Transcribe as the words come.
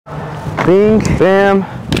Bing, bam.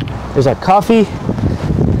 There's our coffee.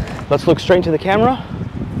 Let's look straight into the camera.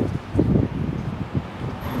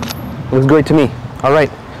 Looks great to me. All right,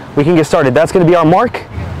 we can get started. That's gonna be our mark.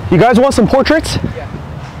 You guys want some portraits? Yeah.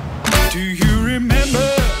 Do you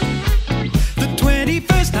remember the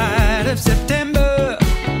 21st night of September?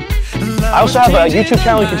 I also have a YouTube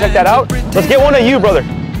channel, you can check that out. Let's get one of you, brother.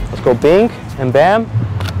 Let's go bing and bam.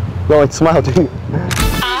 Go like smile too.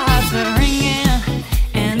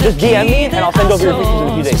 Just DM me and I'll send over your pictures in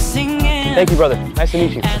a few days. Thank you, brother. Nice to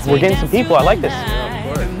meet you. We're getting some people, I like this.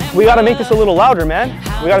 We gotta make this a little louder, man.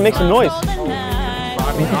 We gotta make some noise.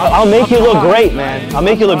 I'll make you look great, man. I'll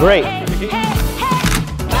make you look great.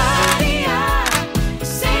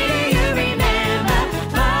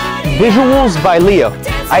 Visuals by Leo.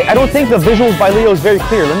 I don't think the visuals by Leo is very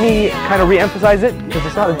clear. Let me kind of re-emphasize it because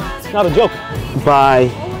it's not a joke. By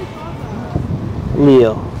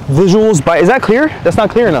Leo. Visuals by, is that clear? That's not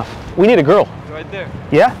clear enough. We need a girl. Right there.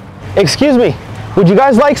 Yeah? Excuse me. Would you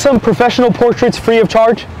guys like some professional portraits free of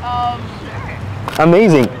charge?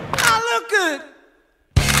 Amazing. I look good.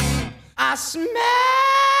 I smell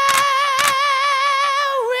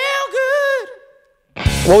real good.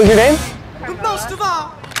 What was your name? But most of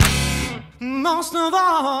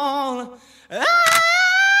all,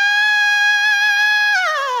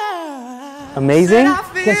 Amazing.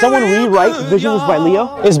 Can someone rewrite visuals by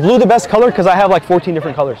Leo? Is blue the best color? Because I have like 14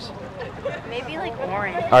 different colors. Maybe like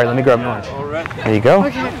orange. All right, let me grab an orange. All right. There you go.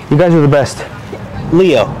 Okay. You guys are the best.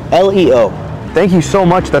 Leo, L-E-O. Thank you so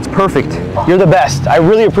much. That's perfect. You're the best. I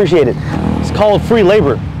really appreciate it. It's called free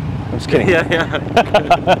labor. I'm just kidding. Yeah.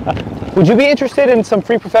 Would you be interested in some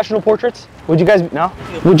free professional portraits? Would you guys, no?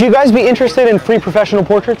 Would you guys be interested in free professional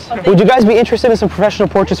portraits? Would you guys be interested in some professional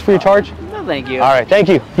portraits free of charge? No, thank you. All right, thank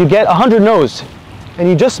you. You get 100 no's, and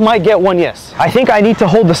you just might get one yes. I think I need to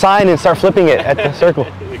hold the sign and start flipping it at the circle.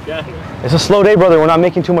 It's a slow day, brother. We're not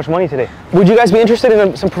making too much money today. Would you guys be interested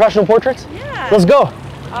in some professional portraits? Yeah. Let's go.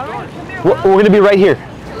 All right. We're gonna be right here.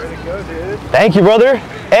 Way to go, dude. Thank you, brother.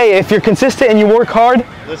 Hey, if you're consistent and you work hard,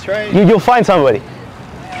 That's right. you'll find somebody.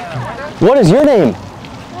 What is your name?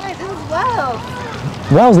 Hi, this is Wells.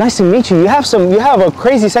 Wells, nice to meet you. You have a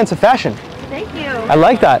crazy sense of fashion. Thank you. I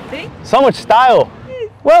like that. So much style.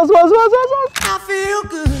 Wells. I feel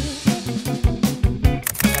good.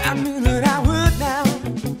 I knew that I would now.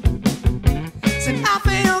 Said I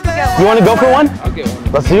feel good. You want to go for one? I'll get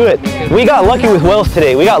one. Let's do it. We got lucky with Wells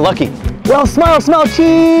today. We got lucky. Wells, smile,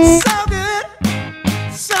 cheese.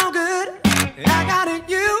 So good. I got it,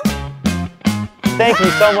 you. Thank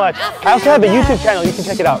you so much. I also have a YouTube channel. You can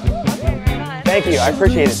check it out. Thank you. I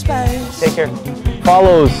appreciate it. Take care.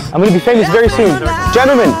 Follows. I'm going to be famous very soon.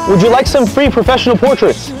 Gentlemen, would you like some free professional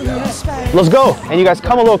portraits? Let's go. And you guys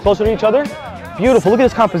come a little closer to each other. Beautiful. Look at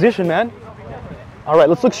this composition, man. All right,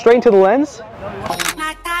 let's look straight into the lens.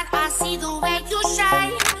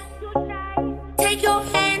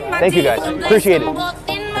 Thank you, guys. Appreciate it.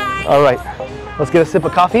 All right. Let's get a sip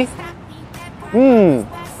of coffee.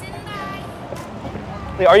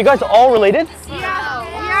 Are you guys all related?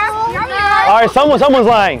 Yeah. All right, someone's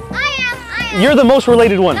lying. I am. You're the most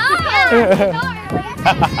related one. No.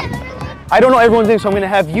 I don't know everyone's name, so I'm going to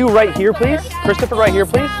have you right here, please. Christopher, right here,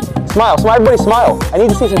 please. Smile. Everybody smile. I need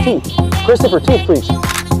to see some teeth. Christopher, teeth, please.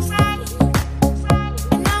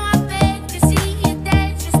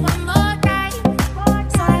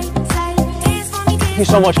 Thank you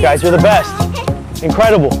so much, guys. You're the best.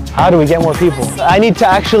 Incredible. How do we get more people? I need to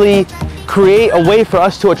actually create a way for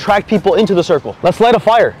us to attract people into the circle. Let's light a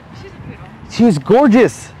fire. She's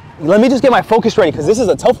gorgeous. Let me just get my focus ready because this is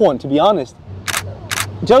a tough one, to be honest.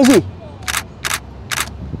 Josie.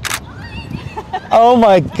 Oh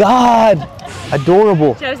my God.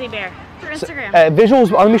 Adorable. Josie Bear for Instagram.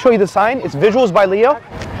 Visuals, let me show you the sign. It's Visuals by Leo.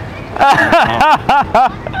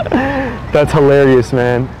 That's hilarious,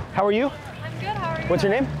 man. How are you? I'm good, how are you? What's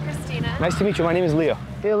your name? Christina. Nice to meet you. My name is Leo.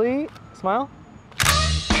 Billy, smile.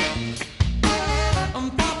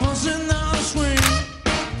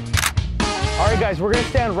 All right, guys, we're gonna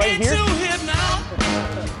stand right here. Very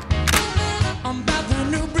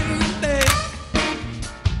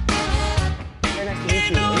nice to meet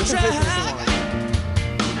you. You can place this if you want.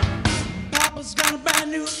 Papa's got a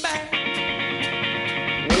brand new bag.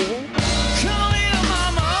 Amazing. Come here,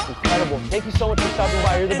 mama. Incredible. Thank you so much for stopping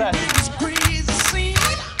by. You're the best. It's crazy scene.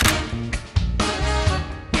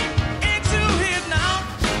 Into it now.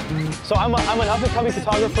 So I'm an up-and-coming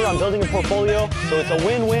photographer. I'm building a portfolio. So it's a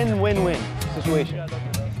win-win-win-win situation.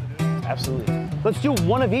 Absolutely. Let's do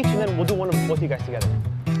one of each, and then we'll do one of both of you guys together.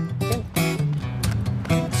 Okay?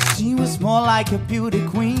 She was more like a beauty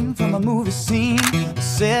queen from a movie scene. I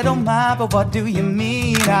said, oh my, but what do you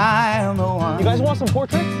mean? I'm want some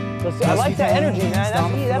portraits? Let's see. I like that energy, man.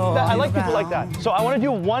 I like people like that. So I want to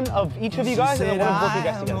do one of each of you guys and then one of both of you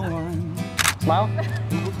guys together. Smile.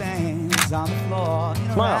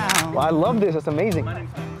 Smile. Well, I love this. That's amazing.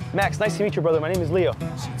 Max, nice to meet you, brother. My name is Leo.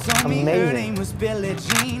 Amazing. Her name was Billie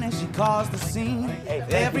Jean, and she caused the scene. Hey,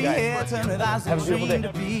 Every year turned with eyes have a beautiful day.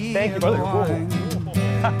 to be Thank you, brother.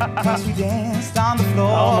 Cause we danced on the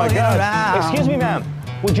floor. Oh my God. Around. Excuse me, ma'am.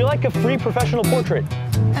 Would you like a free professional portrait?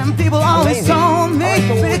 And people always Amazing. told me, All right, so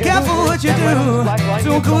what be we're gonna careful do is what you stand right on do. this black line.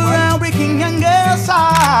 Don't go Come on. around breaking young girls'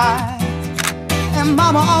 hearts. And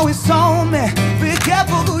mama always told me, be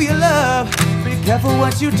careful who you love. Be careful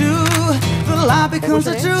what you do. The lie becomes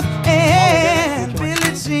the truth. And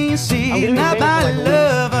Billie Jean, she's not my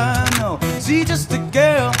lover, no. She's just a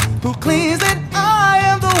girl who cleans it. I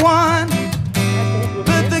am the one.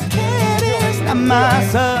 But the cat is not my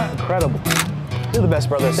son. Incredible. You're the best,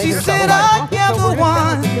 brother. Thank She you. said I am the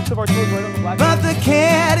one. But the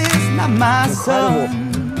cat is not my son.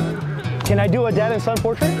 Can I do a dad and son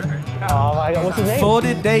portrait? Oh my God, what's his name?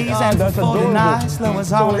 40 days and that's 40 adorable. nights, love was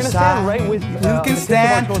So on we're the gonna stand side. right with, You the can tip of our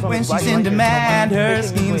stand toes on when the black she's in line. demand, her Making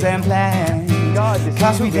me schemes wait. and plans. God, this is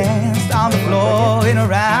Cause we too good. danced on the floor and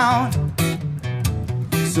around.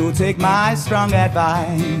 So take my strong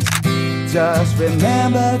advice. Just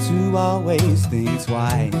remember to always think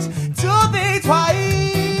twice. To think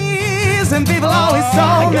twice. And people always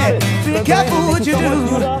told me, be careful what you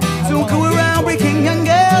do. Don't go around breaking young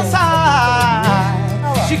girls'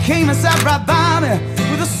 hearts. She came and sat right by me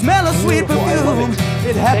with the smell of sweet perfume.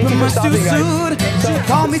 It happened much too soon. She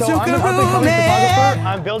called me to her room.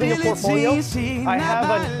 I'm building a portfolio. I have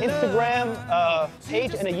an Instagram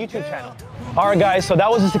page and a YouTube channel. All right, guys, so that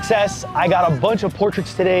was a success. I got a bunch of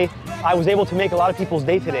portraits today. I was able to make a lot of people's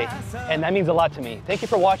day today, and that means a lot to me. Thank you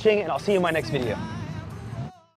for watching, and I'll see you in my next video.